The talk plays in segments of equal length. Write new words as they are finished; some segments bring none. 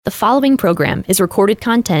The following program is recorded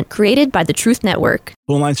content created by the Truth Network.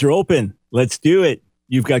 Phone lines are open. Let's do it.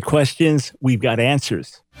 You've got questions. We've got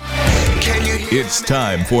answers. It's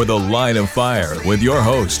time for The Line of Fire with your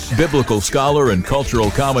host, biblical scholar and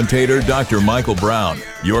cultural commentator, Dr. Michael Brown.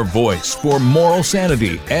 Your voice for moral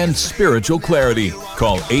sanity and spiritual clarity.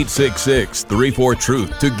 Call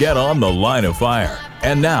 866-34-TRUTH to get on The Line of Fire.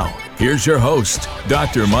 And now, here's your host,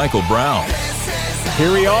 Dr. Michael Brown.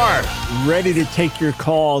 Here we are, ready to take your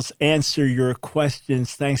calls, answer your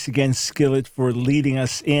questions. Thanks again, Skillet, for leading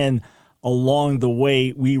us in along the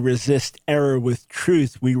way. We resist error with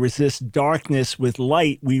truth. We resist darkness with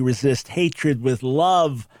light. We resist hatred with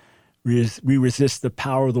love. We resist the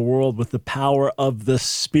power of the world with the power of the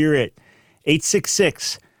Spirit.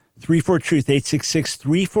 866-34-TRUTH,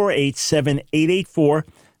 866-348-7884.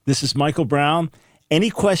 This is Michael Brown. Any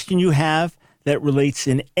question you have that relates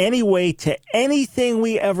in any way to anything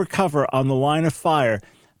we ever cover on The Line of Fire,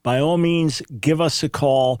 by all means, give us a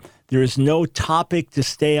call. There is no topic to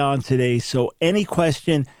stay on today, so any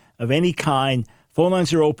question of any kind, phone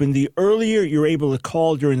lines are open. The earlier you're able to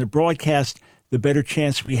call during the broadcast, the better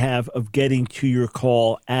chance we have of getting to your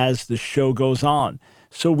call as the show goes on.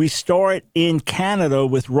 So we start in Canada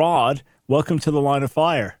with Rod. Welcome to The Line of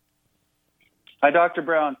Fire. Hi, Dr.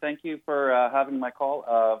 Brown. Thank you for having my call.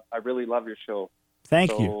 I really love your show. Thank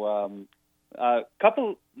you. A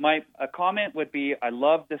comment would be, I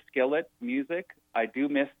love the Skillet music. I do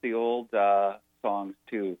miss the old songs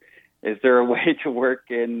too. Is there a way to work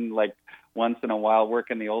in, like, once in a while, work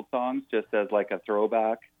in the old songs just as like a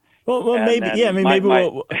throwback? Well, maybe, yeah. I mean, maybe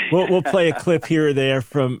we'll play a clip here or there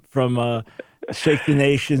from Shake the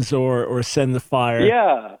Nations or Send the Fire.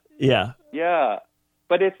 Yeah.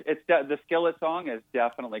 But it's the Skillet song is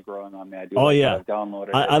definitely growing on me. I do. Download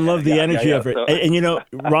it. I love the energy of it. So. And you know,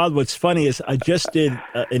 Rod, what's funny is I just did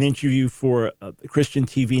an interview for a Christian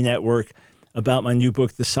TV network about my new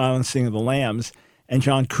book, The Silencing of the Lambs, and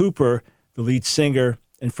John Cooper, the lead singer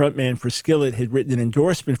and frontman for Skillet, had written an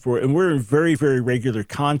endorsement for it, and we're in very, very regular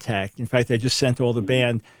contact. In fact, I just sent all the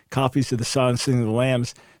band copies of The Silencing of the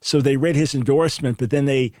Lambs, so they read his endorsement, but then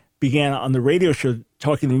they began on the radio show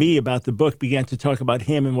talking to me about the book, began to talk about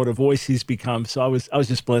him and what a voice he's become. So I was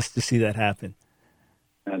just blessed to see that happen.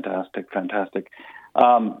 Fantastic.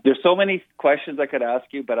 There's so many questions I could ask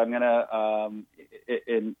you, but I'm going to,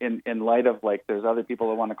 in light of, like, there's other people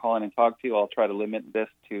that want to call in and talk to you, I'll try to limit this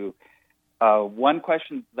to one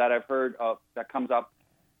question that I've heard that comes up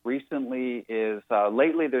recently is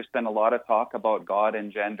lately there's been a lot of talk about God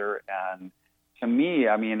and gender, and to me,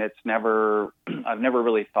 I mean, I've never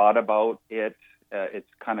really thought about it. It's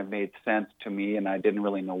kind of made sense to me, and I didn't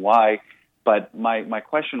really know why. But my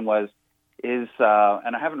question was, and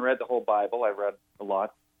I haven't read the whole Bible. I've read a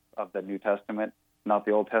lot of the New Testament, not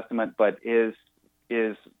the Old Testament. But is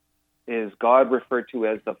God referred to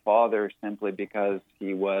as the Father simply because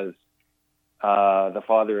he was the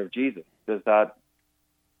Father of Jesus? Is that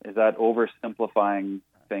oversimplifying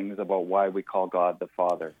things about why we call God the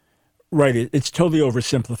Father? Right. It's totally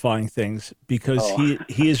oversimplifying things because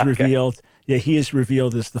he is revealed. Yeah, he is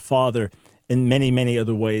revealed as the Father in many, many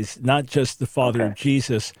other ways, not just the Father of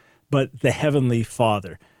Jesus, but the Heavenly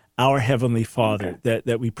Father, our Heavenly Father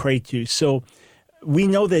that we pray to. So we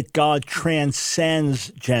know that God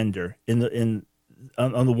transcends gender on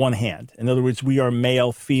the one hand. In other words, we are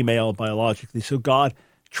male, female biologically. So God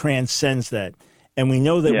transcends that. And we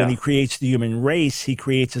know that when he creates the human race, he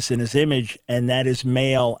creates us in his image, and that is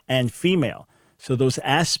male and female. So those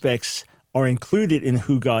aspects are included in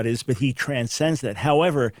who God is, but he transcends that.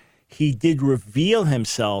 However, he did reveal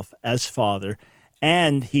himself as Father,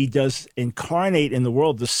 and he does incarnate in the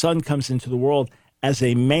world. The Son comes into the world as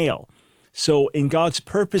a male. So in God's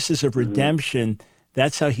purposes of redemption,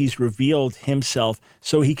 that's how he's revealed himself,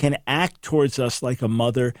 so he can act towards us like a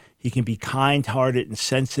mother. He can be kind-hearted and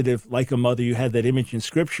sensitive like a mother. You had that image in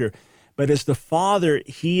Scripture. But as the Father,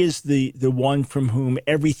 he is the one from whom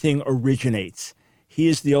everything originates. He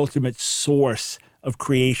is the ultimate source of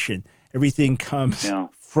creation. Everything comes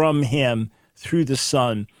from him through the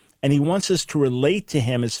Son. And he wants us to relate to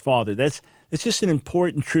him as Father. That's just an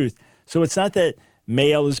important truth. So it's not that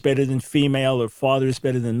male is better than female or father is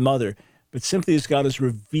better than mother, but simply as God has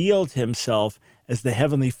revealed himself as the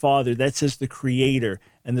Heavenly Father, that's as the Creator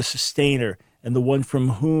and the Sustainer and the one from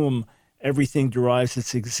whom everything derives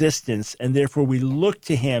its existence, and therefore we look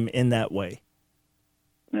to him in that way.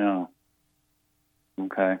 Yeah.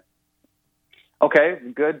 Okay,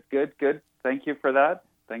 good. Thank you for that.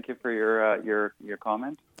 Thank you for your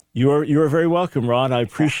comment. You are very welcome, Rod. I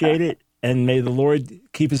appreciate it, and may the Lord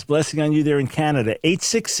keep his blessing on you there in Canada.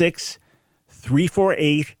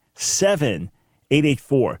 866-348-7884.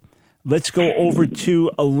 888-885-884. Let's go over to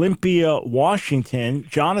Olympia, Washington.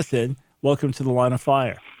 Jonathan, welcome to the Line of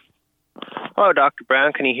Fire. Hello, Dr.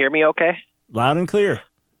 Brown. Can you hear me okay? Loud and clear.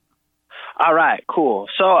 All right, cool.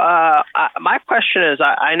 So my question is,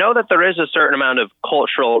 I know that there is a certain amount of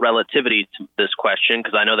cultural relativity to this question,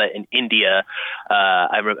 because I know that in India,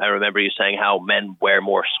 I remember you saying how men wear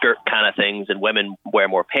more skirt kind of things and women wear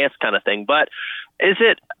more pants kind of thing. But is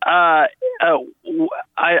it? I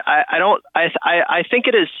think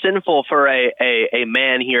it is sinful for a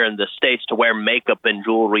man here in the States to wear makeup and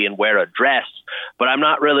jewelry and wear a dress, but I'm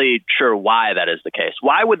not really sure why that is the case.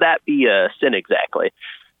 Why would that be a sin exactly?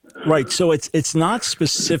 Right. So it's not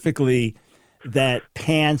specifically that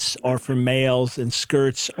pants are for males and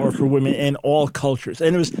skirts are for women in all cultures.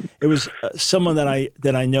 And it was someone that I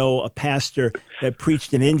know, a pastor that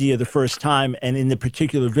preached in India the first time, and in the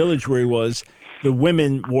particular village where he was, the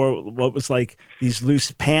women wore what was like these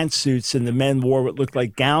loose pantsuits and the men wore what looked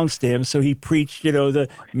like gowns to him. So he preached, the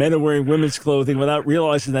men are wearing women's clothing without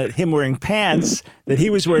realizing that him wearing pants, that he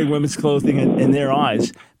was wearing women's clothing in their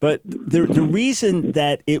eyes. But the reason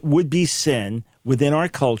that it would be sin within our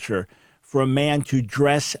culture for a man to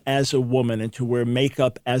dress as a woman and to wear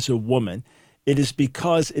makeup as a woman, it is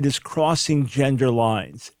because it is crossing gender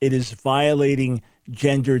lines. It is violating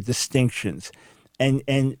gender distinctions.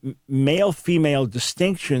 And male-female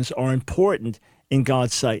distinctions are important in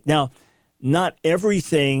God's sight. Now, not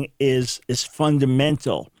everything is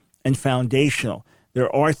fundamental and foundational.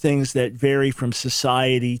 There are things that vary from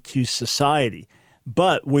society to society.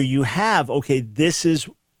 But where you have, this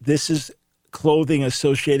is clothing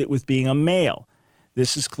associated with being a male.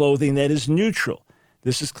 This is clothing that is neutral.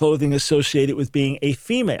 This is clothing associated with being a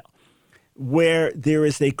female. Where there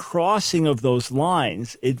is a crossing of those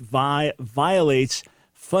lines, it violates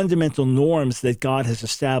fundamental norms that God has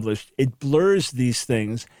established. It blurs these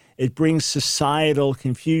things. It brings societal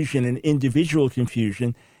confusion and individual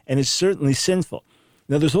confusion, and is certainly sinful.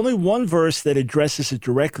 Now, there's only one verse that addresses it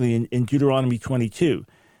directly in Deuteronomy 22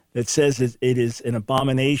 that says that it is an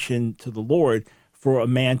abomination to the Lord for a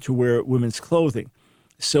man to wear women's clothing.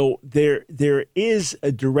 So there is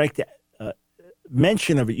a direct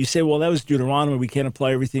mention of it. You say, well, that was Deuteronomy. We can't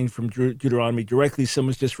apply everything from Deuteronomy directly. Some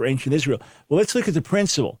was just for ancient Israel. Well, let's look at the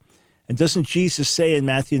principle. And doesn't Jesus say in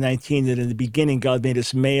Matthew 19 that in the beginning God made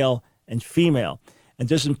us male and female? And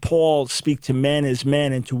doesn't Paul speak to men as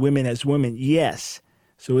men and to women as women? Yes.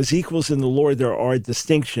 So as equals in the Lord, there are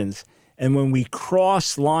distinctions. And when we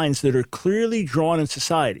cross lines that are clearly drawn in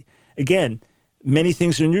society, again, many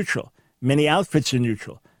things are neutral. Many outfits are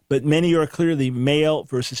neutral. But many are clearly male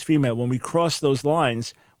versus female. When we cross those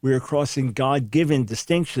lines, we are crossing God-given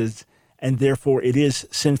distinctions, and therefore it is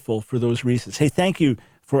sinful for those reasons. Hey, thank you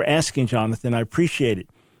for asking, Jonathan. I appreciate it.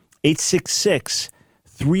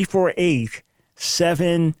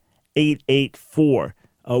 866-348-7884.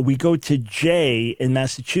 We go to Jay in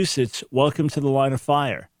Massachusetts. Welcome to the Line of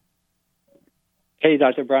Fire. Hey,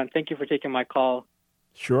 Dr. Brown. Thank you for taking my call.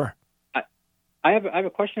 Sure. I have a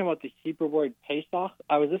question about the Hebrew word Pesach.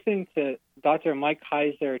 I was listening to Dr. Mike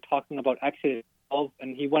Heiser talking about Exodus 12,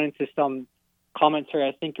 and he went into some commentary.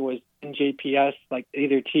 I think it was in JPS, like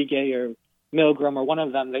either Teague or Milgram or one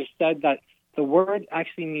of them. They said that the word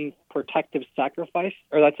actually means protective sacrifice,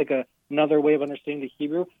 or that's like another way of understanding the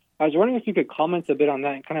Hebrew. I was wondering if you could comment a bit on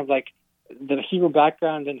that and kind of like the Hebrew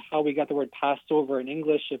background and how we got the word Passover in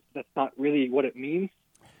English, if that's not really what it means.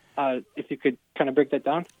 If you could kind of break that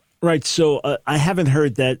down. Right. So I haven't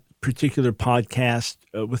heard that particular podcast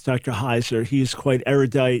with Dr. Heiser. He's quite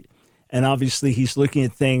erudite, and obviously he's looking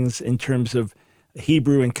at things in terms of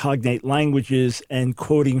Hebrew and cognate languages and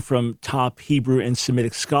quoting from top Hebrew and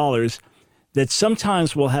Semitic scholars that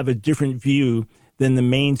sometimes will have a different view than the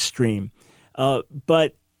mainstream.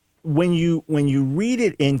 But when you read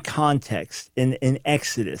it in context, in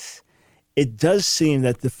Exodus, it does seem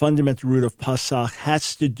that the fundamental root of Pesach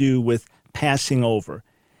has to do with passing over,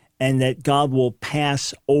 and that God will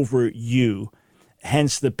pass over you.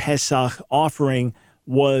 Hence, the Pesach offering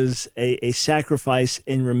was a sacrifice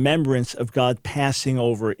in remembrance of God passing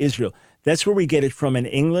over Israel. That's where we get it from in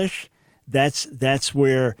English. That's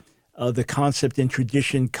where the concept and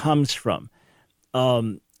tradition comes from.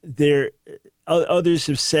 Others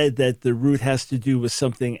have said that the root has to do with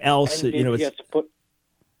something else. Sorry.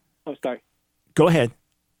 Go ahead.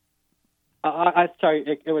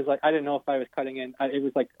 Sorry, it was like I didn't know if I was cutting in. It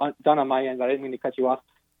was like done on my end. I didn't mean to cut you off.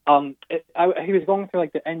 He was going through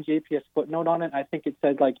like the NJPS footnote on it. I think it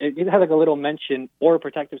said like it had like a little mention or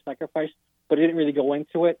protective sacrifice, but it didn't really go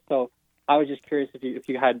into it. So I was just curious if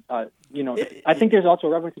you had I think there's also a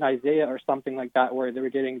reference in Isaiah or something like that where they were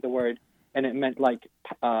getting the word and it meant like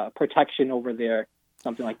protection over there,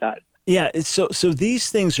 something like that. Yeah, so these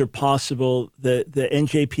things are possible. The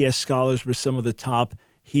NJPS scholars were some of the top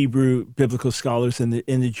Hebrew biblical scholars in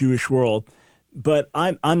the Jewish world, but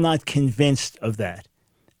I'm not convinced of that.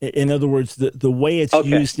 In other words, the way it's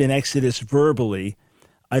used in Exodus verbally,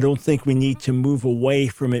 I don't think we need to move away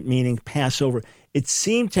from it meaning Passover. It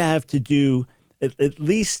seemed to have to do, at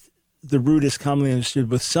least the root is commonly understood,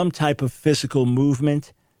 with some type of physical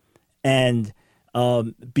movement, and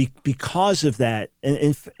because of that,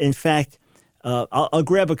 and in fact, I'll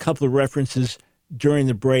grab a couple of references during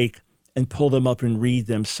the break and pull them up and read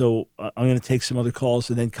them. So I'm going to take some other calls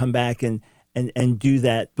and then come back and do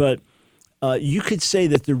that. But you could say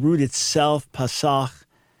that the root itself, Pasach,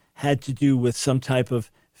 had to do with some type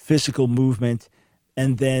of physical movement,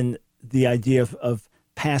 and then the idea of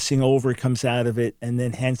passing over comes out of it, and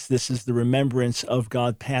then hence this is the remembrance of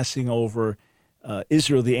God passing over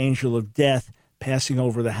Israel, the angel of death, passing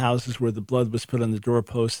over the houses where the blood was put on the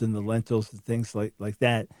doorposts and the lentils and things like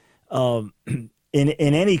that. In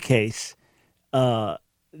any case,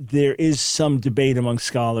 there is some debate among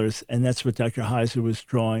scholars, and that's what Dr. Heiser was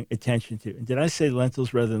drawing attention to. And did I say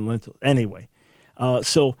lentils rather than lentils? Anyway,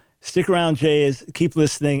 so stick around, Jay, keep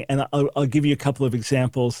listening, and I'll give you a couple of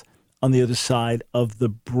examples on the other side of the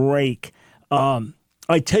break.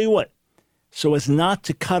 I tell you what, so as not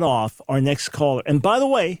to cut off our next caller, and by the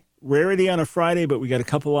way, rarity on a Friday, but we got a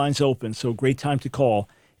couple lines open, so great time to call,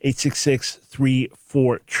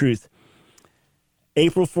 866-34-TRUTH.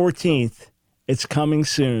 April 14th, it's coming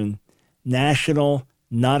soon, National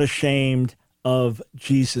Not Ashamed of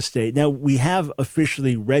Jesus Day. Now, we have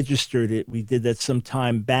officially registered it. We did that some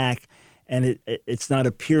time back, and it's not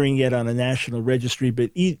appearing yet on a national registry,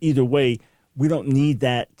 but either way, we don't need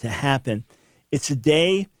that to happen. It's a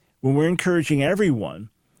day when we're encouraging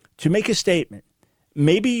everyone to make a statement.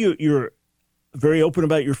 Maybe you're very open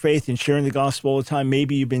about your faith and sharing the gospel all the time.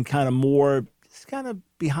 Maybe you've been kind of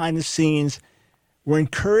behind the scenes. We're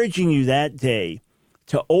encouraging you that day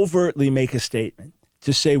to overtly make a statement,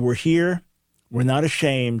 to say we're here, we're not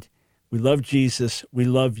ashamed, we love Jesus, we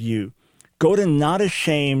love you. Go to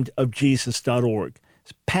notashamedofjesus.org.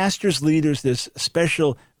 Pastors, leaders, there's a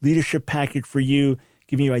special leadership packet for you,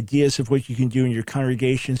 giving you ideas of what you can do in your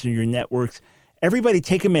congregations and your networks. Everybody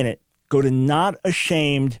take a minute. Go to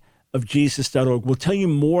notashamedofjesus.org. We'll tell you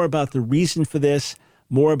more about the reason for this,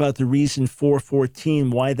 more about the reason for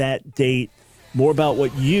 14, why that date, more about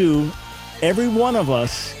what you, every one of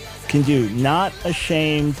us, can do.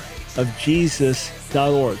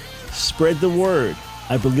 Notashamedofjesus.org. Spread the word.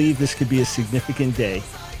 I believe this could be a significant day.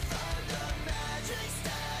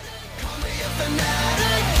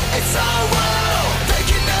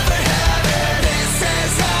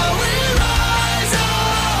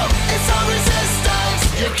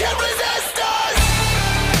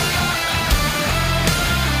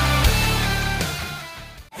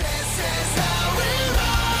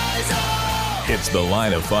 It's The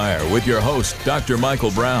Line of Fire with your host, Dr.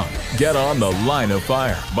 Michael Brown. Get on The Line of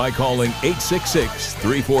Fire by calling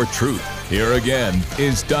 866-34-TRUTH. Here again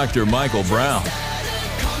is Dr. Michael Brown.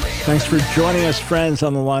 Thanks for joining us, friends,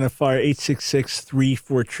 on The Line of Fire,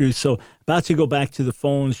 866-34-TRUTH. So about to go back to the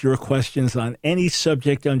phones, your questions on any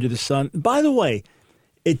subject under the sun. By the way,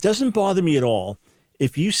 it doesn't bother me at all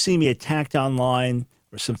if you see me attacked online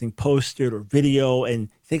or something posted or video and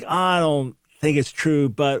think, I don't think it's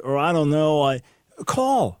true, or I don't know, I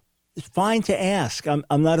call. It's fine to ask. I'm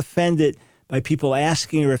not offended by people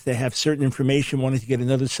asking, or if they have certain information, wanting to get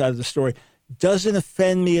another side of the story. Doesn't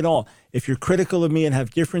offend me at all. If you're critical of me and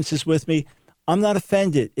have differences with me, I'm not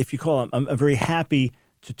offended if you call. I'm very happy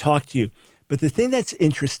to talk to you. But the thing that's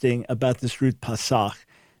interesting about this root Pasach,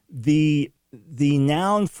 the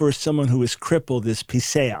noun for someone who is crippled is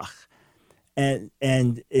piseach, and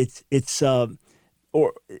it's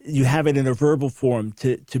or you have it in a verbal form,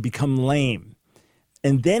 to become lame.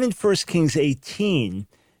 And then in 1 Kings 18,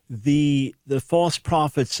 the false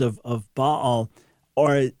prophets of Baal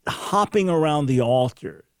are hopping around the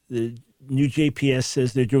altar. The New JPS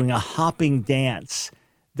says they're doing a hopping dance.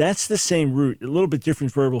 That's the same root, a little bit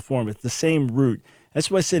different verbal form. It's the same root. That's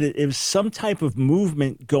why I said it was some type of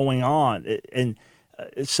movement going on, and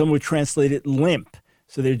some would translate it limp.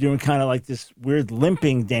 So they're doing kind of like this weird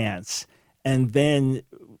limping dance. And then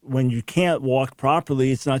when you can't walk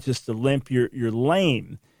properly, it's not just a limp, you're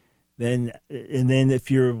lame. And then if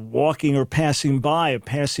you're walking or passing by or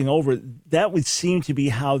passing over, that would seem to be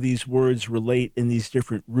how these words relate in these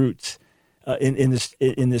different roots, in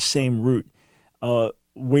the same root.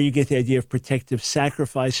 Where you get the idea of protective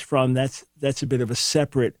sacrifice from, that's a bit of a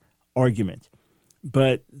separate argument.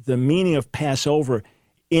 But the meaning of Passover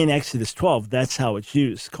in Exodus 12, that's how it's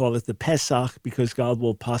used. Call it the Pesach because God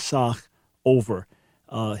will Pasach over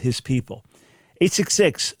his people.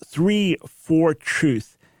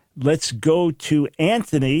 866-34-TRUTH. Let's go to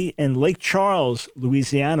Anthony in Lake Charles,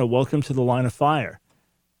 Louisiana. Welcome to the Line of Fire.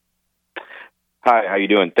 Hi, how you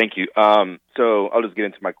doing? Thank you. So I'll just get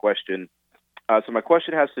into my question. So my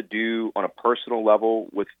question has to do on a personal level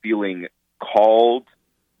with feeling called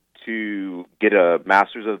to get a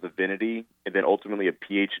Master's of Divinity and then ultimately a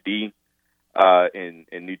PhD in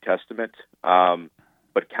New Testament,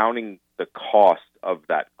 but counting the cost of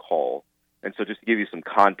that call. And so just to give you some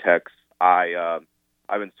context, I've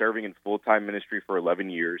been serving in full-time ministry for 11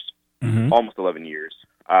 years, almost 11 years.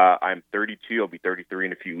 I'm 32. I'll be 33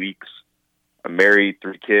 in a few weeks. I'm married,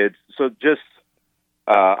 3 kids. So just,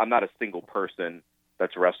 I'm not a single person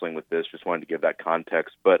that's wrestling with this. Just wanted to give that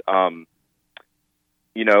context. But,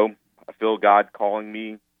 you know, I feel God calling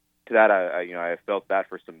me to that. I felt that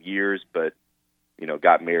for some years, but, you know,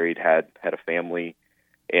 got married, had a family,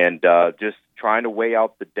 and just trying to weigh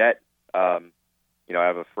out the debt. You know, I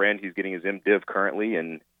have a friend who's getting his MDiv currently,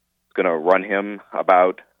 and it's going to run him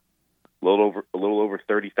about a little over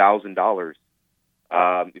 $30,000.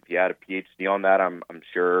 If you had a PhD on that, I'm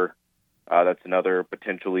sure that's another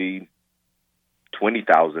potentially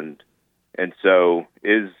 $20,000. And so,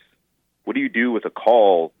 what do you do with a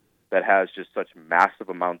call that has just such massive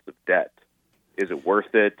amounts of debt? Is it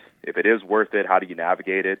worth it? If it is worth it, how do you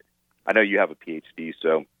navigate it? I know you have a PhD,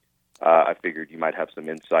 so I figured you might have some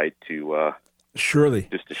insight to surely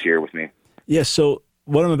just to share with me. Yeah. So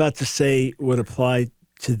what I'm about to say would apply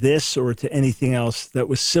to this or to anything else that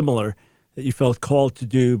was similar that you felt called to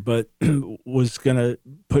do, but was going to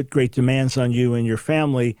put great demands on you and your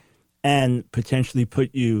family and potentially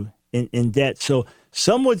put you in debt. So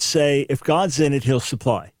some would say if God's in it, he'll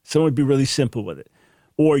supply. Some would be really simple with it.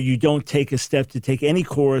 Or you don't take a step to take any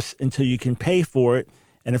course until you can pay for it.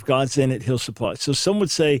 And if God's in it, he'll supply. So some would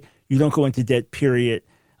say you don't go into debt, period.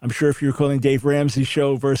 I'm sure if you're calling Dave Ramsey's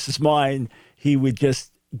show versus mine, he would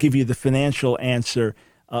just give you the financial answer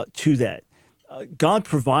to that. God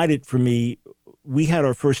provided for me. We had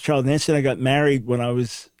our first child. Nancy and I got married when I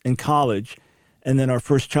was in college. And then our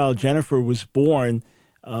first child, Jennifer, was born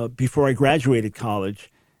before I graduated college.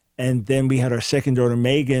 And then we had our second daughter,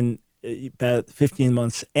 Megan, about 15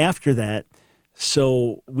 months after that.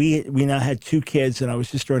 So we now had 2 kids, and I was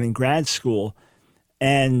just starting grad school.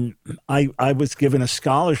 And I was given a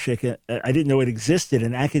scholarship. I didn't know it existed,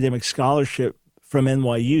 an academic scholarship from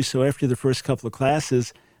NYU. So after the first couple of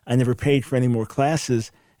classes, I never paid for any more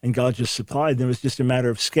classes, and God just supplied. And it was just a matter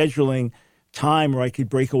of scheduling time where I could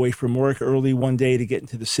break away from work early one day to get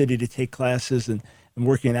into the city to take classes and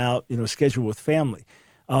working out, schedule with family.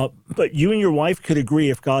 But you and your wife could agree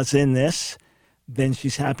if God's in this, then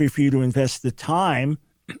she's happy for you to invest the time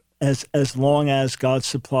as long as God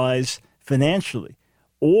supplies financially.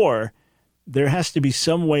 Or there has to be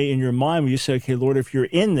some way in your mind where you say, okay, Lord, if you're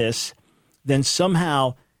in this, then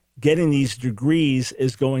somehow getting these degrees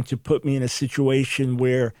is going to put me in a situation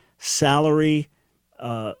where salary,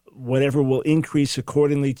 whatever, will increase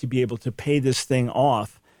accordingly to be able to pay this thing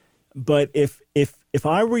off. But if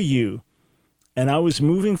I were you and I was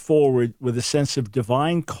moving forward with a sense of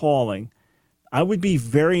divine calling, I would be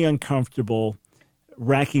very uncomfortable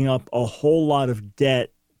racking up a whole lot of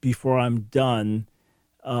debt before I'm done.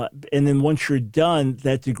 And then once you're done,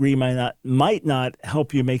 that degree might not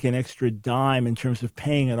help you make an extra dime in terms of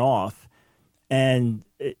paying it off. And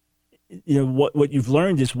what you've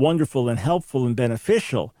learned is wonderful and helpful and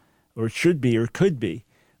beneficial, or it should be or could be.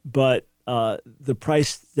 But the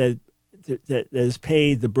price that is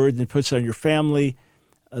paid, the burden it puts on your family,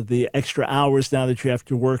 the extra hours now that you have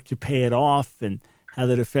to work to pay it off, and how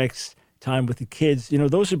that affects time with the kids,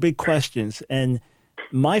 those are big questions. And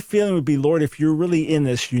my feeling would be, Lord, if you're really in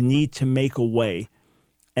this, you need to make a way.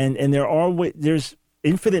 And there's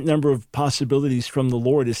infinite number of possibilities from the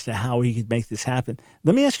Lord as to how he could make this happen.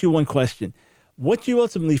 Let me ask you one question. What do you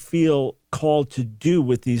ultimately feel called to do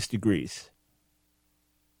with these degrees?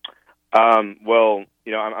 Well,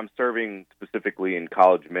 I'm serving specifically in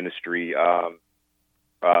college ministry.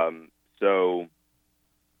 So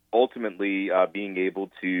ultimately, being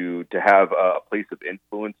able to have a place of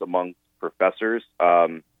influence among professors,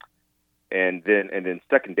 and then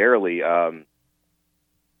secondarily,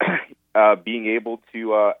 being able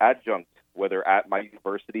to adjunct, whether at my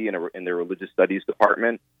university in the religious studies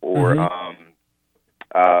department, or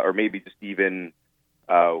or maybe just even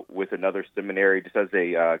with another seminary, just as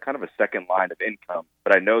a kind of a second line of income.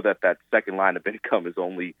 But I know that second line of income is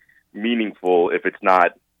only meaningful if it's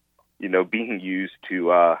not, being used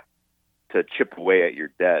to chip away at your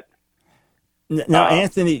debt. Now,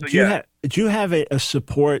 Anthony, do you have a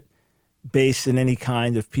support base in any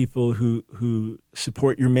kind of people who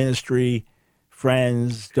support your ministry,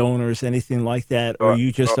 friends, donors, anything like that, or are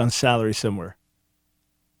you just on salary somewhere?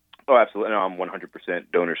 Oh, absolutely. No, I'm 100%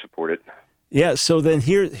 donor supported. Yeah, so then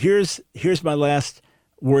here's my last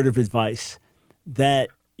word of advice, that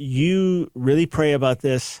you really pray about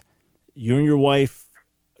this. You and your wife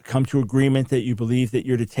come to agreement that you believe that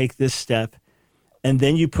you're to take this step, and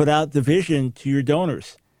then you put out the vision to your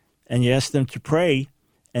donors, and you ask them to pray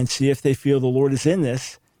and see if they feel the Lord is in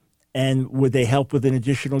this, and would they help with an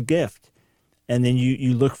additional gift. And then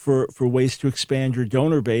you look for ways to expand your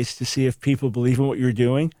donor base to see if people believe in what you're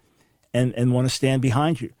doing and want to stand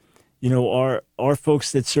behind you. You know, our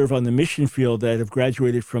folks that serve on the mission field that have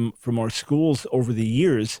graduated from our schools over the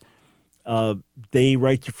years, they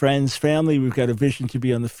write to friends, family, we've got a vision to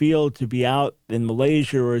be on the field, to be out in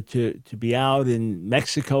Malaysia, or to be out in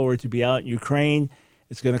Mexico, or to be out in Ukraine.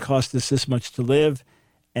 It's going to cost us this much to live,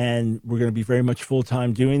 and we're going to be very much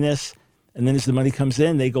full-time doing this. And then as the money comes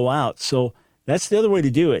in, they go out. So that's the other way to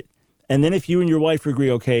do it. And then if you and your wife agree,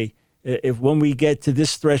 okay, if when we get to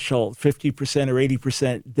this threshold, 50% or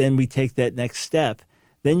 80%, then we take that next step.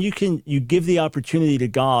 Then you give the opportunity to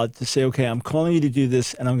God to say, okay, I'm calling you to do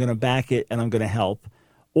this, and I'm going to back it, and I'm going to help.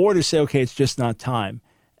 Or to say, okay, it's just not time.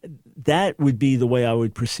 That would be the way I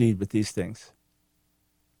would proceed with these things.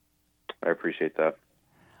 I appreciate that.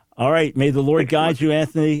 All right. May the Lord guide you,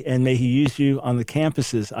 Anthony, and may he use you on the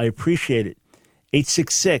campuses. I appreciate it.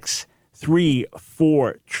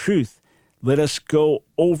 866-34-TRUTH. Let us go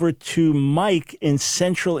over to Mike in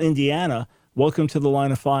Central Indiana. Welcome to the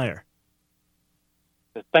Line of Fire.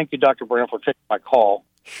 Thank you, Dr. Brown, for taking my call.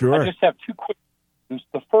 Sure. I just have two quick questions.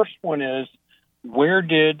 The first one is, where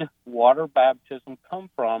did water baptism come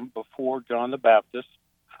from before John the Baptist?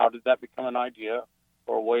 How did that become an idea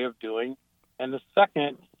or a way of doing? And the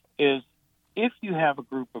second is, if you have a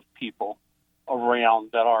group of people around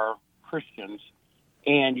that are Christians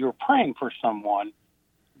and you're praying for someone,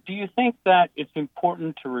 do you think that it's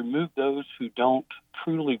important to remove those who don't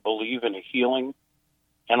truly believe in a healing?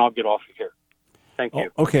 And I'll get off of here. Thank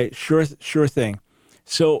you. Okay, sure thing.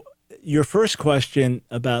 So your first question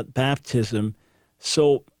about baptism,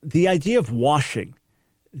 so the idea of washing,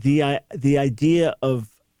 the idea of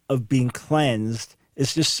being cleansed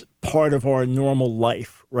is just part of our normal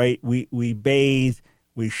life, right? We bathe,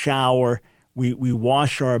 we shower, we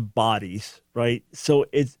wash our bodies, right? So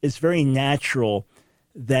it's very natural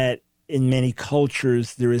that in many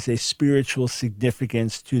cultures there is a spiritual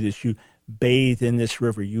significance to this. You bathe in this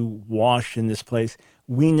river, you wash in this place.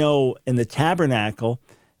 We know in the tabernacle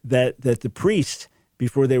that the priest,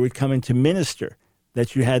 before they would come in to minister,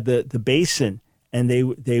 that you had the basin, and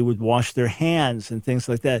they would wash their hands and things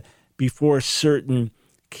like that. Before certain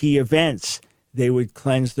key events, they would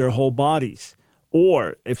cleanse their whole bodies.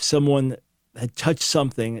 Or if someone had touched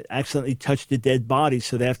something, accidentally touched a dead body,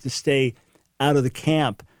 so they have to stay out of the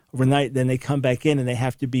camp overnight, then they come back in and they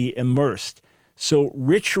have to be immersed. So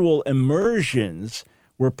ritual immersions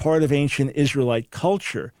were part of ancient Israelite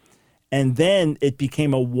culture. And then it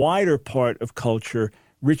became a wider part of culture,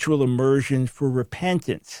 ritual immersion for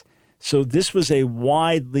repentance. So this was a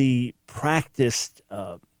widely practiced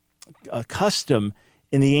custom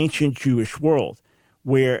in the ancient Jewish world,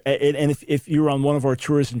 where, and if you're on one of our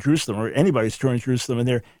tours in Jerusalem, or anybody's tour in Jerusalem, and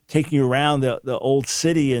they're taking you around the old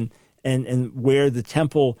city and where the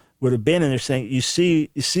temple would have been, and they're saying, you see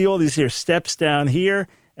all these here steps down here,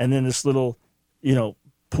 and then this little,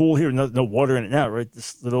 pool here, no water in it now, right?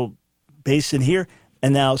 This little basin here,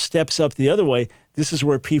 and now steps up the other way. This is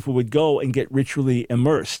where people would go and get ritually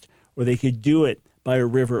immersed, or they could do it by a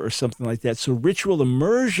river or something like that. So ritual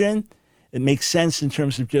immersion, it makes sense in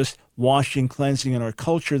terms of just washing, cleansing in our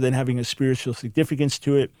culture, then having a spiritual significance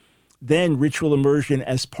to it. Then ritual immersion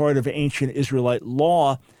as part of ancient Israelite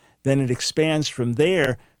law, then it expands from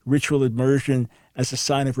there, ritual immersion as a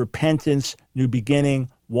sign of repentance, new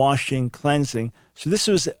beginning, washing, cleansing. So this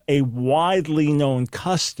was a widely known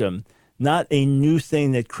custom, not a new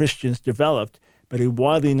thing that Christians developed, but a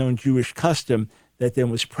widely known Jewish custom that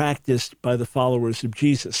then was practiced by the followers of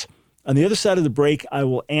Jesus. On the other side of the break, I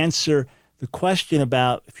will answer the question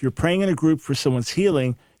about, if you're praying in a group for someone's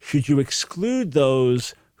healing, should you exclude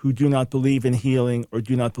those who do not believe in healing or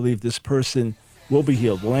do not believe this person will be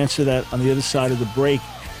healed? We'll answer that on the other side of the break.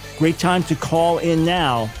 Great time to call in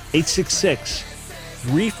now,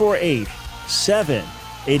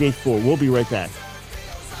 866-348-7884. We'll be right back.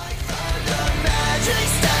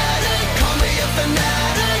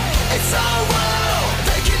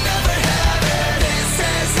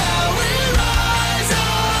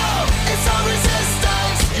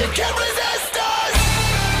 Can't resist us.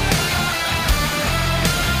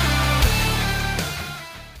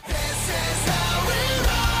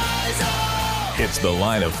 It's The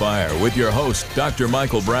Line of Fire with your host, Dr.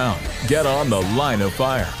 Michael Brown. Get on The Line of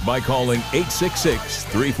Fire by calling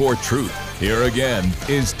 866-34-TRUTH. Here again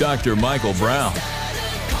is Dr. Michael Brown.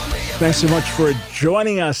 Thanks so much for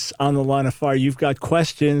joining us on The Line of Fire. You've got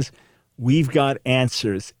questions. We've got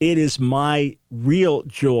answers. It is my real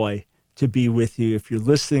joy to be with you. If you're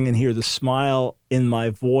listening and hear the smile in my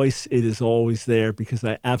voice, it is always there because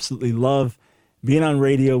I absolutely love being on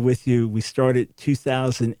radio with you. We started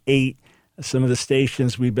 2008. Some of the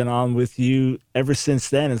stations we've been on with you ever since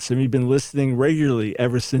then, and some of you have been listening regularly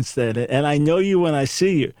ever since then. And I know you when I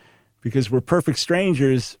see you because we're perfect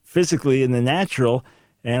strangers physically in the natural,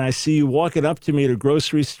 and I see you walking up to me at a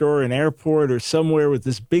grocery store, an airport, or somewhere with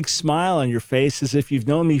this big smile on your face as if you've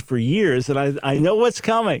known me for years, and I know what's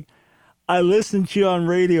coming. I listen to you on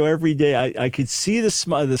radio every day. I could see the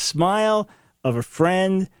smile of a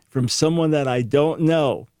friend from someone that I don't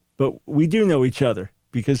know, but we do know each other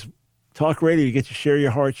because talk radio, you get to share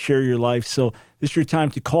your heart, share your life. So this is your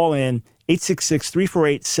time to call in,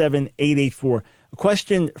 866-348-7884. A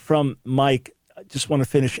question from Mike, I just want to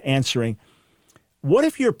finish answering. What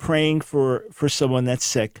if you're praying for someone that's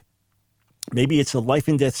sick? Maybe it's a life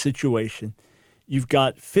and death situation. You've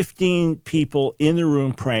got 15 people in the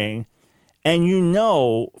room praying, and you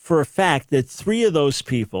know for a fact that 3 of those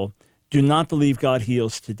people do not believe God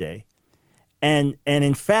heals today. And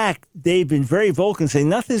in fact, they've been very vocal and saying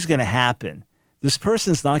nothing's going to happen. This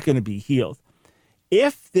person's not going to be healed.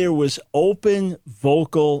 If there was open,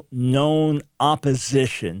 vocal, known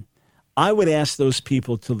opposition, I would ask those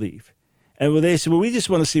people to leave. And when they say, well, we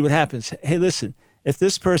just want to see what happens. Hey, listen, if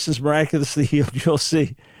this person's miraculously healed, you'll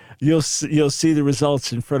see the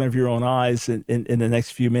results in front of your own eyes in the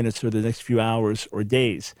next few minutes or the next few hours or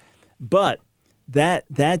days. But that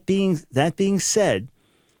being said,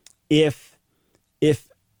 if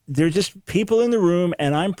they're just people in the room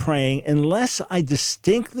and I'm praying, unless I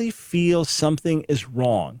distinctly feel something is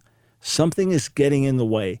wrong, something is getting in the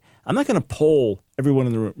way, I'm not going to poll everyone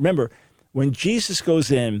in the room. Remember, when Jesus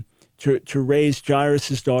goes in to raise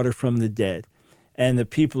Jairus' daughter from the dead, and the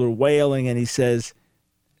people are wailing, and he says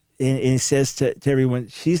to everyone,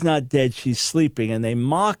 she's not dead, she's sleeping, and they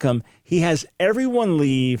mock him. He has everyone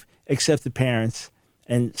leave except the parents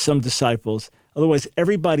and some disciples. Otherwise,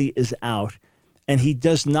 everybody is out. And he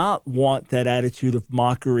does not want that attitude of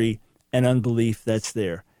mockery and unbelief that's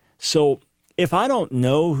there. So if I don't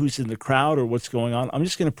know who's in the crowd or what's going on, I'm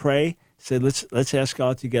just going to pray, say, let's ask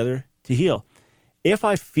God together to heal. If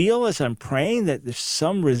I feel as I'm praying that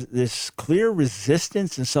there's this clear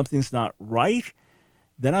resistance and something's not right,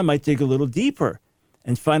 then I might dig a little deeper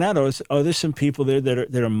and find out, there's some people there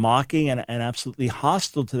that are mocking and absolutely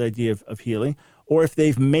hostile to the idea of healing. Or if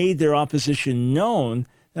they've made their opposition known,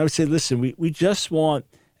 I would say, listen, we just want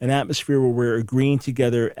an atmosphere where we're agreeing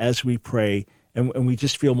together as we pray, and we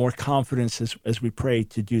just feel more confidence as we pray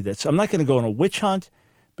to do that. So I'm not going to go on a witch hunt,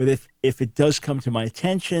 but if it does come to my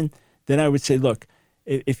attention, then I would say, look,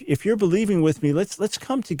 if you're believing with me, let's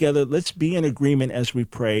come together, let's be in agreement as we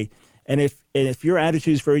pray. And if your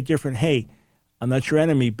attitude is very different, hey, I'm not your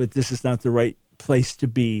enemy, but this is not the right place to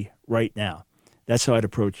be right now. That's how I'd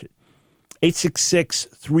approach it.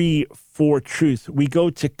 866-34-TRUTH. We go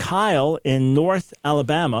to Kyle in North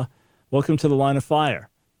Alabama. Welcome to The Line of Fire.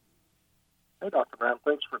 Hey, Dr. Brown.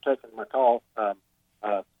 Thanks for taking my call.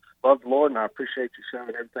 Love the Lord, and I appreciate you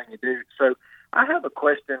showing everything you do. So I have a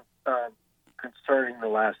question concerning the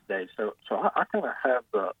last day. So I kind of have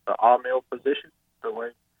the Amil position, the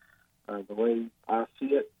way I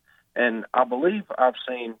see it. And I believe I've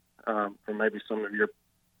seen from maybe some of your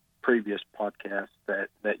previous podcasts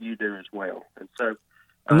that you do as well. And so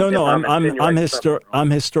no, I'm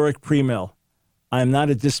historic premill. I'm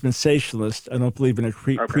not a dispensationalist. I don't believe in a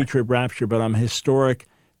pre-trib rapture, but I'm historic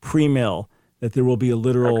premill that there will be a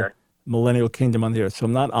literal millennial kingdom on the earth. So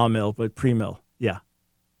I'm not amill, but premill. Yeah.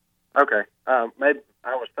 Okay. Maybe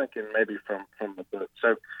I was thinking maybe from the book.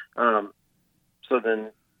 So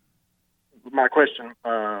then my question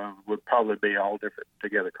would probably be all different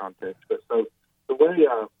together contexts. But so the way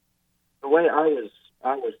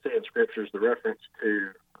I was seeing scriptures, the reference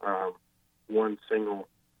to one single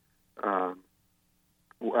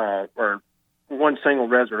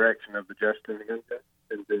resurrection of the just and the unjust,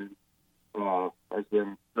 and then as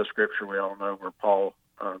in the scripture we all know where Paul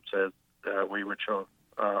says we which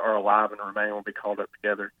are alive and remain will be called up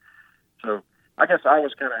together. So I guess I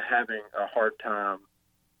was kind of having a hard time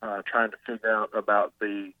trying to figure out about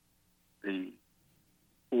the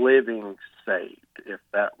living saved,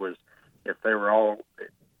 if they were all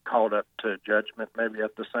called up to judgment maybe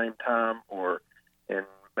at the same time, or in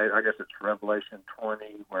maybe, I guess it's Revelation 20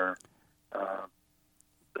 where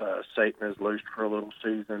Satan is loosed for a little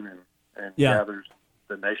season and Yeah. gathers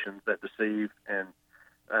the nations that deceive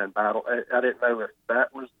and battle. I didn't know if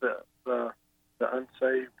that was the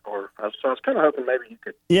unsaved, or so I was kind of hoping maybe you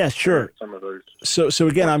could. Yeah, sure. Some of those. So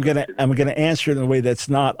again, I'm gonna answer it in a way that's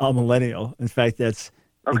not amillennial. In fact, that's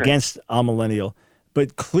against amillennial.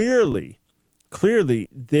 But clearly,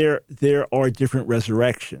 there are different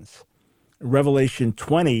resurrections. Revelation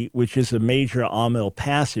 20, which is a major amil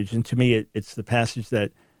passage, and to me, it's the passage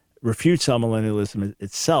that refutes amillennialism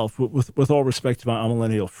itself. With all respect to my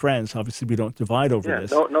amillennial friends, obviously we don't divide over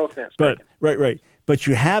this. No offense. But right. But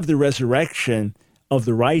you have the resurrection of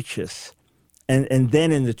the righteous, and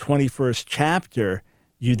then in the 21st chapter,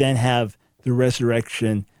 you then have the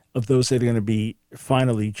resurrection of those that are going to be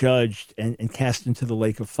finally judged and cast into the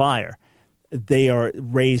lake of fire. They are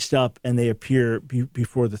raised up and they appear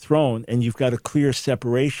before the throne, and you've got a clear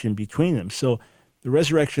separation between them. So the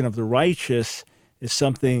resurrection of the righteous is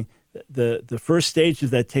something, the first stage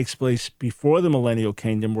of that takes place before the millennial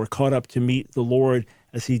kingdom. We're caught up to meet the Lord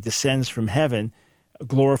as he descends from heaven.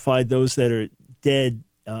 Glorified, those that are dead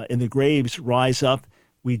in the graves rise up.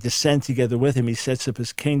 We descend together with him. He sets up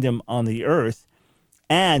his kingdom on the earth.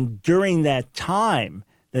 And during that time,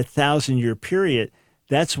 that 1,000-year period,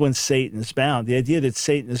 that's when Satan is bound. The idea that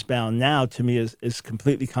Satan is bound now, to me, is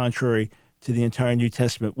completely contrary to the entire New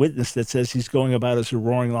Testament witness that says he's going about as a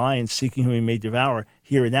roaring lion, seeking whom he may devour.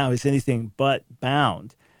 Here and now, he's anything but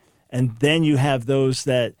bound. And then you have those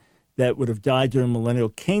that would have died during the millennial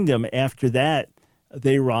kingdom. After that,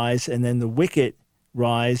 they rise, and then the wicked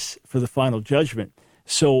rise for the final judgment.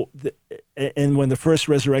 So, and when the first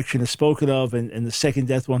resurrection is spoken of, and the second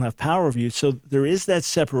death won't have power over you, so there is that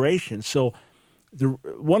separation. So,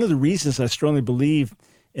 one of the reasons I strongly believe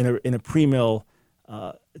in a premill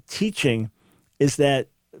teaching is that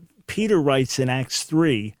Peter writes in Acts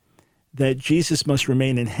 3 that Jesus must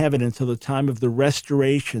remain in heaven until the time of the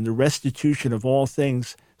restoration, the restitution of all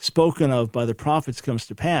things spoken of by the prophets comes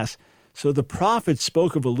to pass. So the prophets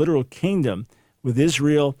spoke of a literal kingdom with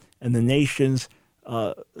Israel and the nations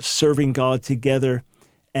serving God together.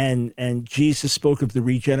 And Jesus spoke of the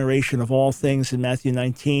regeneration of all things in Matthew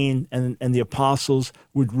 19, and the apostles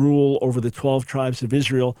would rule over the 12 tribes of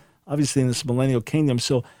Israel, obviously in this millennial kingdom.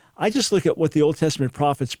 So I just look at what the Old Testament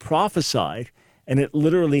prophets prophesied, and it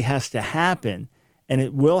literally has to happen, and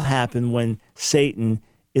it will happen when Satan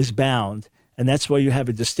is bound. And that's why you have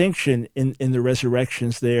a distinction in the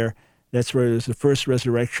resurrections there. That's where there's a first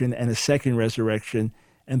resurrection and a second resurrection.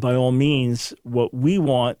 And by all means, what we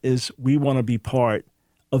want is we want to be part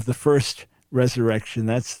of the first resurrection.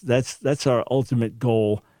 That's our ultimate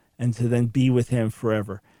goal, and to then be with him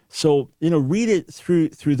forever. So, read it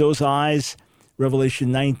through those eyes.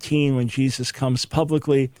 Revelation 19, when Jesus comes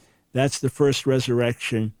publicly, that's the first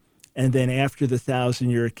resurrection. And then after the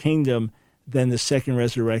 1,000-year kingdom, then the second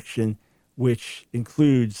resurrection, which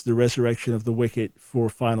includes the resurrection of the wicked for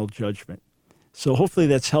final judgment. So hopefully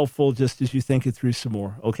that's helpful just as you think it through some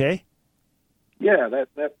more, okay? Yeah, that's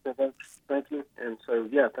thank you. And so,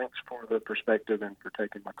 thanks for the perspective and for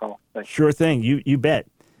taking my call. Thanks. Sure thing. You bet.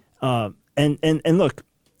 And look,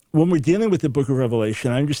 when we're dealing with the book of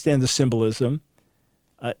Revelation, I understand the symbolism.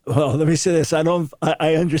 Well, let me say this. I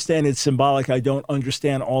understand it's symbolic. I don't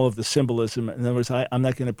understand all of the symbolism. In other words, I'm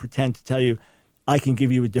not going to pretend to tell you I can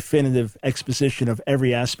give you a definitive exposition of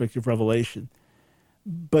every aspect of Revelation.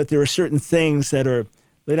 But there are certain things that are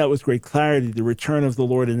laid out with great clarity. The return of the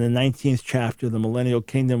Lord in the 19th chapter, the millennial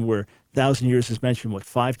kingdom, where 1,000 years is mentioned,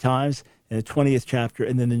 5 times? In the 20th chapter,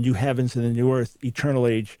 and then the new heavens and the new earth, eternal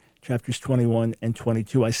age, chapters 21 and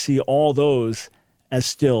 22. I see all those as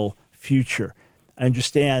still future. I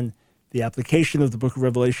understand the application of the book of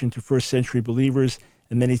Revelation to first century believers,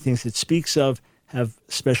 and many things it speaks of have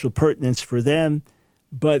special pertinence for them,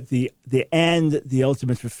 but the end, the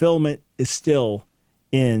ultimate fulfillment is still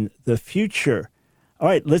in the future. All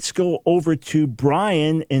right, let's go over to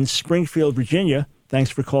Brian in Springfield, Virginia. Thanks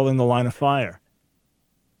for calling the Line of Fire.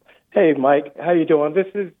 Hey, Mike. How you doing? This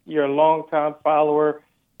is your longtime follower.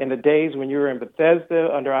 In the days when you were in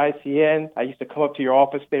Bethesda under ICN, I used to come up to your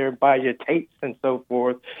office there and buy your tapes and so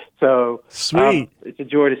forth. So sweet. It's a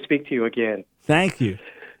joy to speak to you again. Thank you.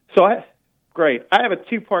 So great. I have a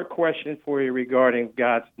 2-part question for you regarding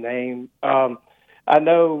God's name. I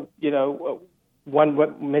know,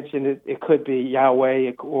 one mentioned it could be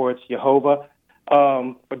Yahweh or it's Jehovah.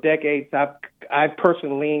 For decades, I've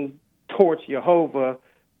personally leaned towards Jehovah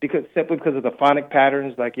simply because of the phonic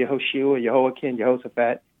patterns like Yehoshua, Jehoiakim,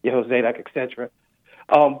 Jehoshaphat, Jehozadak, etc.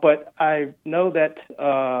 But I know that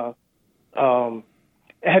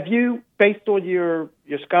have you, based on your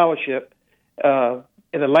scholarship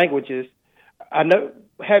in the languages, I know.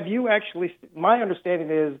 Have you actually? My understanding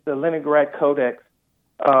is the Leningrad Codex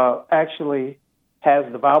actually has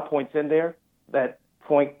the vowel points in there that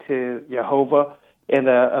point to Jehovah in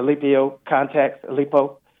the Aleppo context.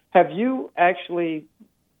 Aleppo. Have you actually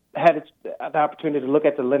had the opportunity to look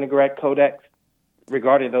at the Leningrad Codex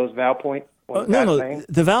regarding those vowel points? No.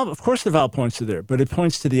 The vowel, of course, the vowel points are there, but it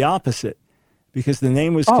points to the opposite, because the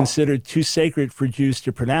name was considered too sacred for Jews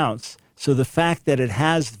to pronounce. So the fact that it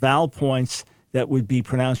has vowel points that would be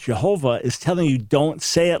pronounced Jehovah is telling you don't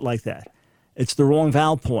say it like that. It's the wrong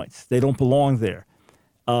vowel points. They don't belong there.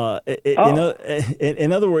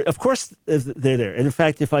 In other words, of course they're there. And in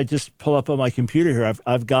fact, if I just pull up on my computer here,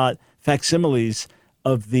 I've got facsimiles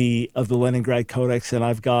of the Leningrad Codex, and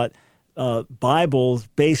I've got Bibles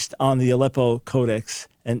based on the Aleppo Codex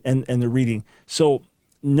and the reading. So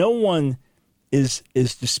no one is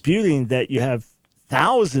disputing that you have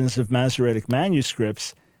thousands of Masoretic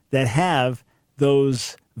manuscripts that have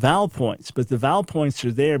those vowel points, but the vowel points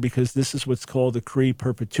are there because this is what's called a cri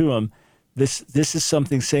perpetuum. This is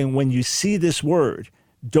something saying when you see this word,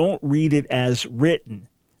 don't read it as written,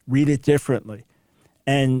 read it differently,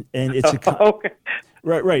 and it's a okay.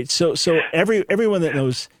 Right. So everyone that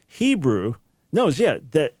knows Hebrew knows,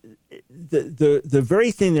 that the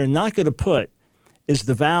very thing they're not going to put is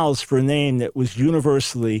the vowels for a name that was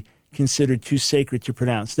universally considered too sacred to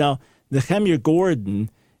pronounce. Now, Nehemiah Gordon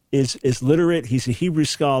is literate. He's a Hebrew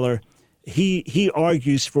scholar. He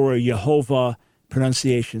argues for a Yehovah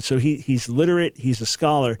pronunciation. So he's literate. He's a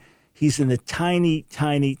scholar. He's in the tiny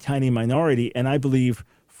minority, and I believe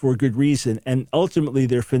for good reason. And ultimately,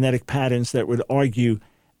 there are phonetic patterns that would argue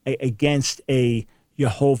against a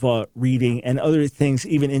Yehovah reading and other things,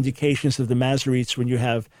 even indications of the Masoretes when you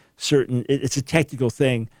have certain, it's a technical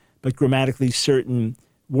thing, but grammatically certain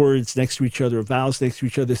words next to each other, vowels next to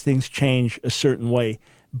each other, things change a certain way.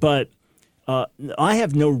 But I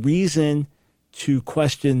have no reason to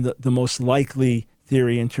question the most likely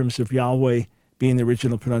theory in terms of Yahweh being the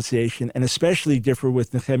original pronunciation, and especially differ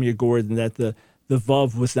with Nehemiah Gordon that the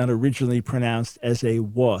Vav was not originally pronounced as a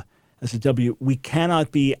W, as a W. We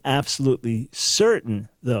cannot be absolutely certain,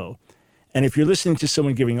 though. And if you're listening to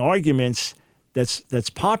someone giving arguments that's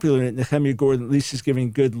popular, and Nehemiah Gordon at least is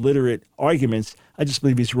giving good literate arguments, I just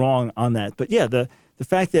believe he's wrong on that. But yeah, the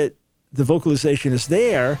fact that the vocalization is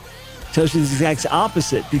there tells you the exact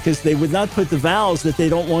opposite, because they would not put the vowels that they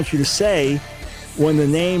don't want you to say when the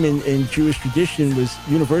name in Jewish tradition was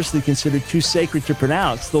universally considered too sacred to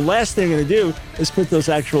pronounce. The last thing they're going to do is put those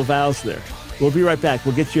actual vowels there. We'll be right back.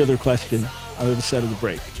 We'll get to your other question on the other side of the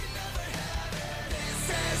break.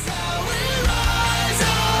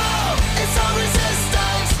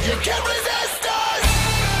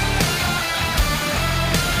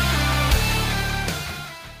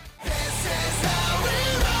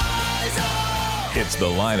 It's The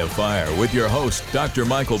Line of Fire with your host, Dr.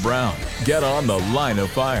 Michael Brown. Get on The Line of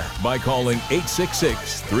Fire by calling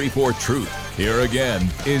 866-34-TRUTH. Here again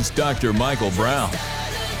is Dr. Michael Brown.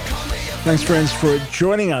 Thanks, friends, for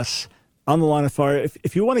joining us on The Line of Fire.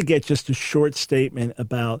 If you want to get just a short statement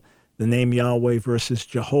about the name Yahweh versus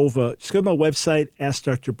Jehovah, just go to my website,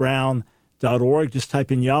 AskDrBrown.org. Just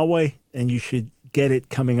type in Yahweh, and you should get it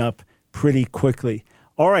coming up pretty quickly.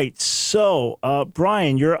 All right, so,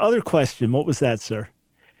 Brian, your other question, what was that, sir?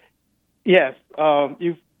 Yes,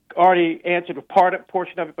 you've already answered a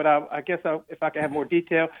portion of it, but I guess if I can have more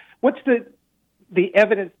detail. What's the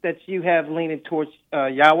evidence that you have leaning towards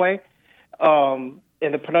Yahweh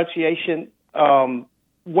in the pronunciation?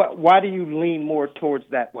 Why do you lean more towards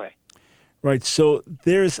that way? Right, so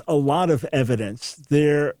there's a lot of evidence.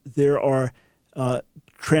 There are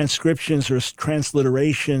transcriptions or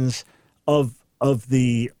transliterations of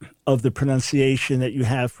the pronunciation that you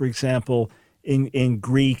have, for example, in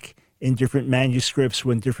Greek, in different manuscripts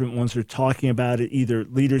when different ones are talking about it, either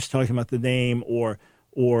leaders talking about the name or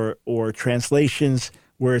translations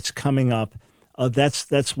where it's coming up.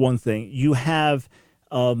 That's one thing. You have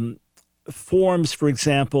forms, for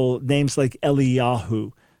example, names like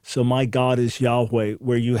Eliyahu. So my God is Yahweh,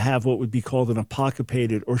 where you have what would be called an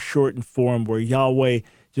apocryphated or shortened form where Yahweh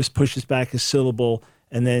just pushes back a syllable,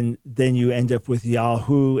 and then you end up with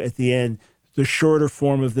Yahu at the end. The shorter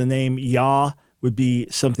form of the name Yah would be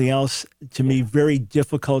something else, to me, very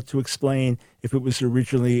difficult to explain if it was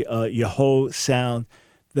originally a Yeho sound.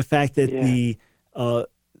 The fact that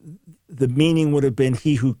the meaning would have been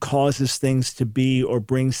he who causes things to be or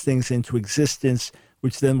brings things into existence,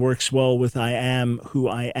 which then works well with I am who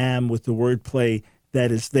I am, with the wordplay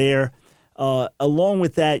that is there. Along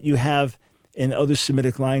with that, you have in other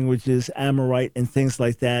Semitic languages, Amorite and things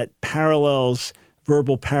like that, parallels,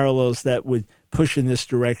 verbal parallels that would push in this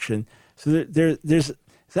direction. So there's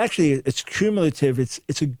actually, it's cumulative.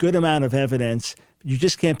 It's a good amount of evidence. You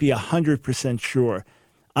just can't be 100% sure.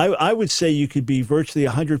 I would say you could be virtually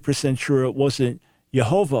 100% sure it wasn't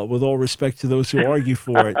Jehovah, with all respect to those who argue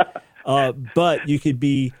for it. But you could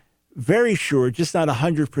be very sure, just not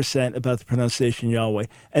 100% about the pronunciation Yahweh.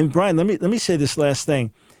 And Brian, let me say this last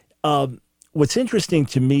thing. What's interesting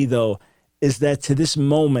to me, though, is that to this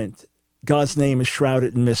moment, God's name is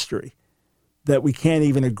shrouded in mystery, that we can't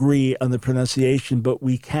even agree on the pronunciation, but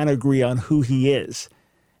we can agree on who he is.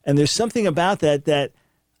 And there's something about that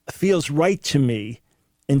feels right to me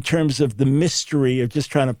in terms of the mystery of just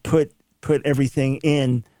trying to put everything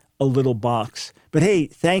in a little box. But hey,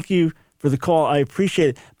 thank you for the call. I appreciate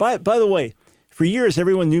it. By the way, for years,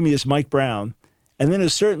 everyone knew me as Mike Brown. And then at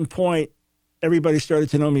a certain point, everybody started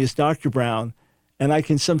to know me as Dr. Brown. And I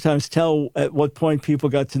can sometimes tell at what point people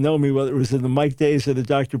got to know me, whether it was in the Mike days or the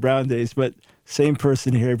Dr. Brown days. But same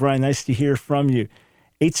person here. Brian, nice to hear from you.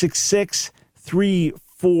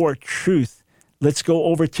 866-34-TRUTH. Let's go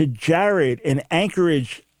over to Jared in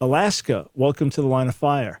Anchorage, Alaska. Welcome to the Line of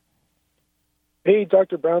Fire. Hey,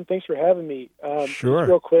 Dr. Brown, thanks for having me. Sure. Just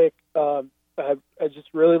real quick, I just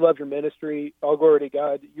really love your ministry. All glory to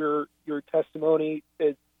God. Your testimony,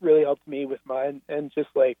 it really helped me with mine, and just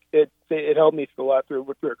like it helped me through a lot through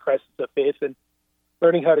a crisis of faith and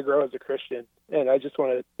learning how to grow as a Christian. And I just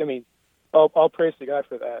want to, I'll praise to God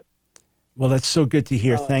for that. Well, that's so good to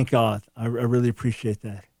hear. Thank God. I really appreciate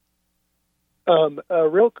that.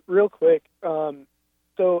 Real quick.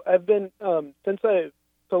 So I've been so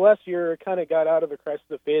last year I kind of got out of a crisis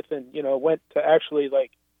of faith and, went to actually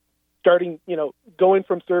starting, going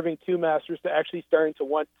from serving two masters to actually starting to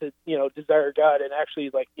want to, desire God and actually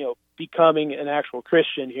becoming an actual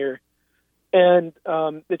Christian here. And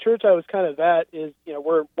the church I was kind of at is,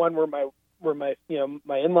 where my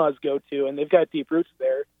in-laws go to, and they've got deep roots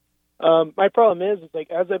there. My problem is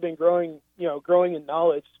as I've been growing in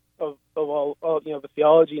knowledge of all the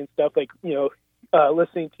theology and stuff,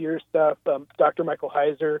 listening to your stuff, Dr. Michael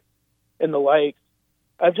Heiser and the likes,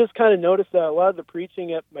 I've just kind of noticed that a lot of the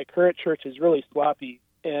preaching at my current church is really sloppy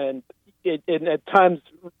and at times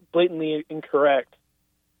blatantly incorrect.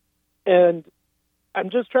 And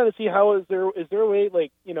I'm just trying to see is there a way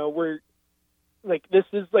where this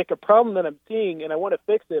is a problem that I'm seeing and I want to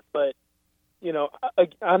fix it, but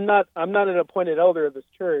I'm not an appointed elder of this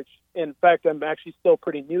church. In fact, I'm actually still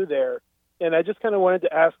pretty new there. And I just kind of wanted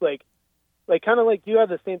to ask, you have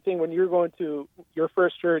the same thing when you're going to your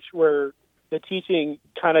first church where the teaching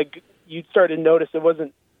you started to notice it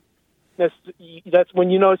wasn't, that's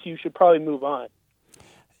when you notice you should probably move on.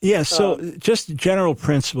 Yeah, so just a general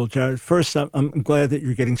principle, Jared. First, I'm glad that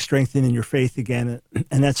you're getting strengthened in your faith again,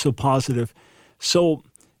 and that's so positive. So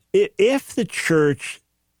if the church,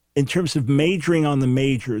 in terms of majoring on the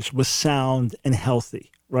majors, was sound and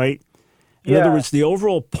healthy, right? In other words, the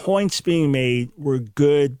overall points being made were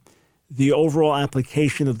good. The overall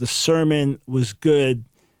application of the sermon was good.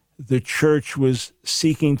 The church was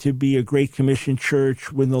seeking to be a Great Commission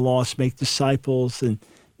church, win the lost, make disciples, and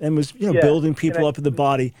was building people up in the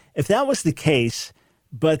body. If that was the case,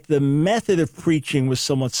 but the method of preaching was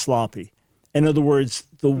somewhat sloppy, in other words,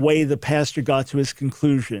 the way the pastor got to his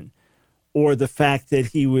conclusion, or the fact that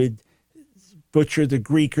he would butcher the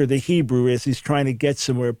Greek or the Hebrew as he's trying to get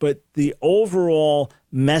somewhere, but the overall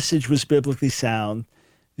message was biblically sound,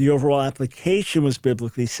 the overall application was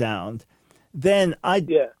biblically sound, then I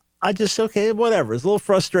just, okay, whatever. It's a little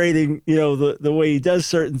frustrating, the way he does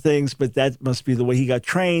certain things, but that must be the way he got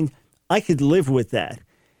trained. I could live with that.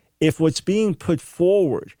 If what's being put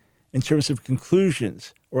forward in terms of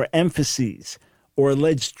conclusions or emphases or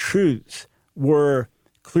alleged truths were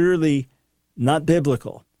clearly not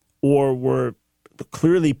biblical or were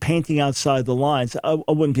clearly painting outside the lines, I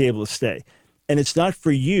wouldn't be able to stay. And it's not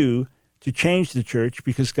for you to change the church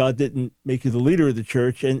because God didn't make you the leader of the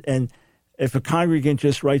church. And if a congregant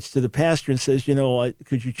just writes to the pastor and says,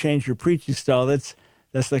 could you change your preaching style? That's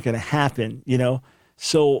not going to happen,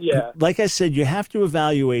 So, like I said, you have to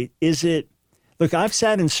evaluate, look, I've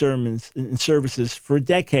sat in sermons and services for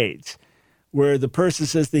decades where the person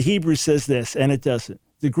says the Hebrew says this and it doesn't.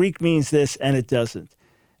 The Greek means this and it doesn't.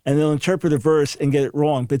 And they'll interpret a verse and get it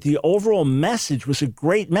wrong. But the overall message was a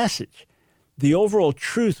great message. The overall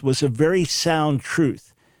truth was a very sound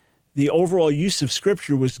truth. The overall use of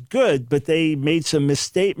Scripture was good, but they made some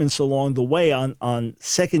misstatements along the way on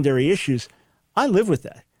secondary issues. I live with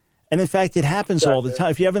that. And in fact, it happens all the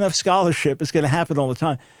time. If you have enough scholarship, it's going to happen all the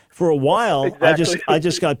time. For a while, I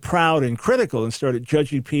just got proud and critical and started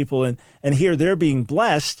judging people. And here they're being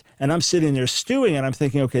blessed, and I'm sitting there stewing, and I'm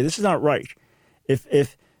thinking, okay, this is not right.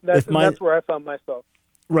 If That's where I found myself.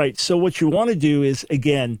 Right. So what you want to do is,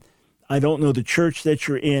 again, I don't know the church that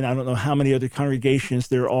you're in. I don't know how many other congregations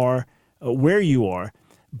there are where you are.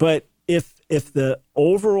 But if the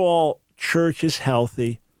overall church is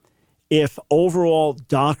healthy, if overall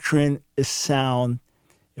doctrine is sound,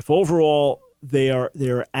 if overall they are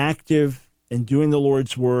active and doing the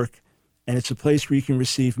Lord's work, and it's a place where you can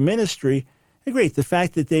receive ministry, great. The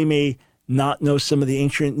fact that they may not know some of the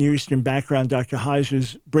ancient Near Eastern background Dr.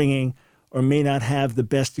 Heiser's bringing, or may not have the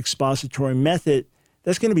best expository method,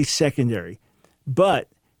 that's going to be secondary. But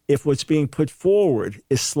if what's being put forward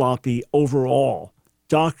is sloppy overall,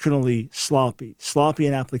 doctrinally sloppy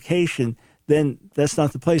in application, then that's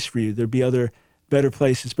not the place for you. There'd be other better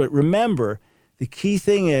places. But remember, the key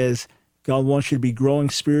thing is God wants you to be growing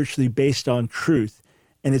spiritually based on truth.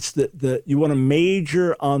 And it's you want to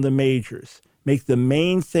major on the majors. Make the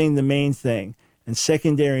main thing the main thing. And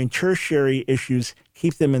secondary and tertiary issues,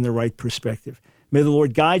 keep them in the right perspective. May the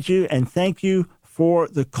Lord guide you, and thank you for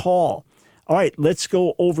the call. All right, let's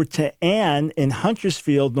go over to Ann in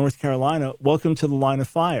Huntersville, North Carolina. Welcome to the Line of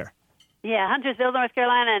Fire. Yeah, Huntersville, North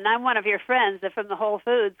Carolina, and I'm one of your friends from the Whole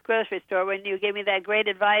Foods grocery store when you gave me that great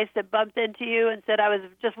advice that bumped into you and said I was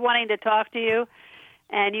just wanting to talk to you.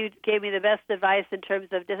 And you gave me the best advice in terms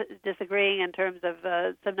of disagreeing, in terms of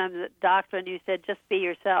sometimes the doctrine. You said, just be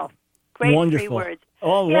yourself. Great wonderful. 3 words.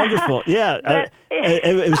 Oh, yeah. Wonderful. Yeah.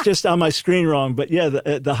 It was just on my screen wrong. But, yeah,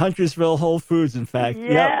 the Huntersville Whole Foods, in fact.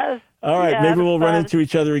 Yes. Yep. All right. Yeah, maybe we'll run into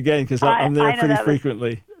each other again because I'm there pretty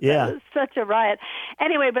frequently. Yeah. Such a riot.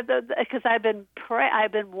 Anyway, but because I've been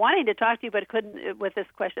wanting to talk to you, but couldn't with this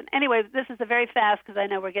question. Anyway, this is a very fast because I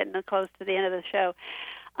know we're getting close to the end of the show.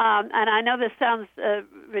 And I know this sounds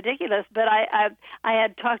ridiculous, but I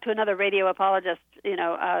had talked to another radio apologist,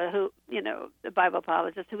 the Bible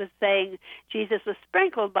apologist, who was saying Jesus was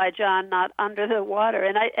sprinkled by John, not under the water,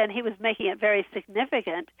 and he was making it very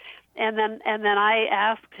significant. And then I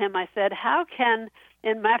asked him, I said, how can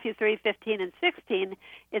in Matthew 3:15 and 16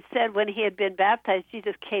 it said when he had been baptized,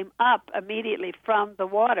 Jesus came up immediately from the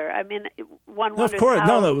water? I mean, one wonders. Of course,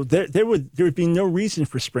 no, there would be no reason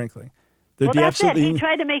for sprinkling. Well, that's it. He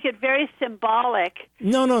tried to make it very symbolic.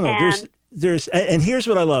 No. There's, and here's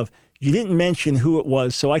what I love. You didn't mention who it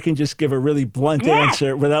was, so I can just give a really blunt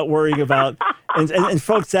answer without worrying about. And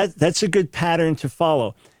folks, that's a good pattern to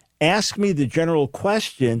follow. Ask me the general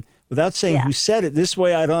question without saying who said it. This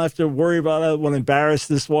way, I don't have to worry about I want to embarrass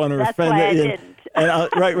this one or offend it. That's why I didn't. And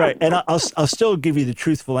right. And I'll still give you the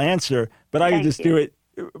truthful answer, but I can just do it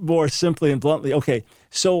more simply and bluntly. Okay,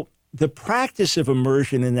 so. The practice of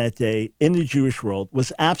immersion in that day in the Jewish world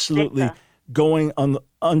was absolutely going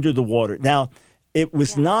under the water. Now, it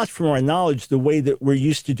was not, from our knowledge, the way that we're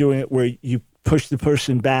used to doing it, where you push the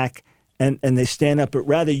person back and they stand up, but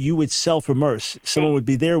rather you would self-immerse. Someone would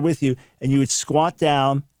be there with you, and you would squat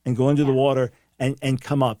down and go into the water and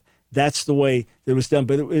come up. That's the way it was done.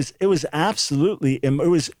 But it was absolutely, it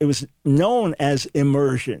was known as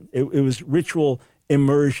immersion. It was ritual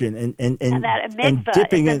immersion and that mikvah, and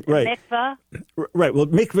dipping in mikvah? Right. Well,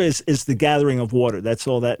 mikvah is the gathering of water. That's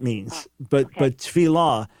all that means. But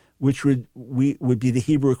tefillah, which would be the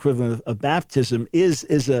Hebrew equivalent of baptism, is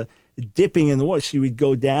a dipping in the water. So you would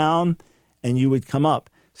go down and you would come up.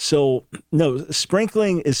 So no,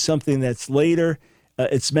 sprinkling is something that's later.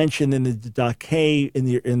 It's mentioned in the Didache in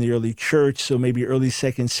the early church. So maybe early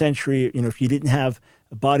 2nd century. If you didn't have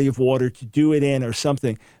a body of water to do it in or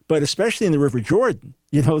something, but especially in the River Jordan,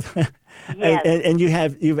 and you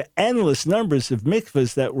have endless numbers of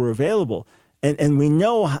mikvahs that were available. And we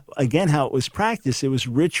know, again, how it was practiced. It was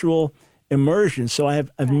ritual immersion. So I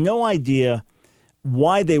have no idea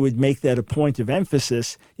why they would make that a point of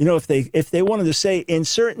emphasis. If they wanted to say in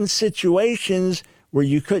certain situations where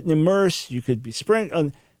you couldn't immerse, you could be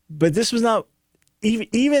sprinkled. But this was not,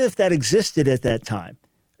 even if that existed at that time,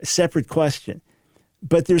 a separate question.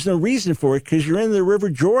 But there's no reason for it because you're in the River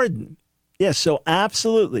Jordan. Yes, so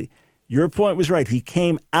absolutely. Your point was right. He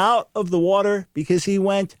came out of the water because he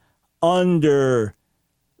went under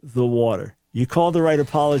the water. You called the right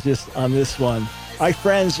apologist on this one. All right,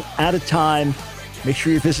 friends, out of time. Make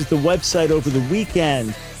sure you visit the website over the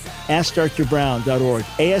weekend, AskDrBrown.org,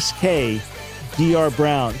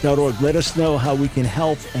 AskDrBrown.org. Let us know how we can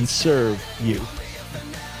help and serve you.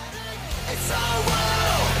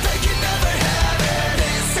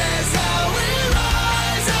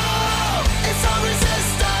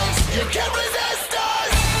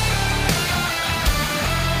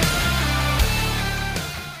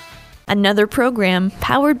 Another program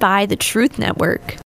powered by the Truth Network.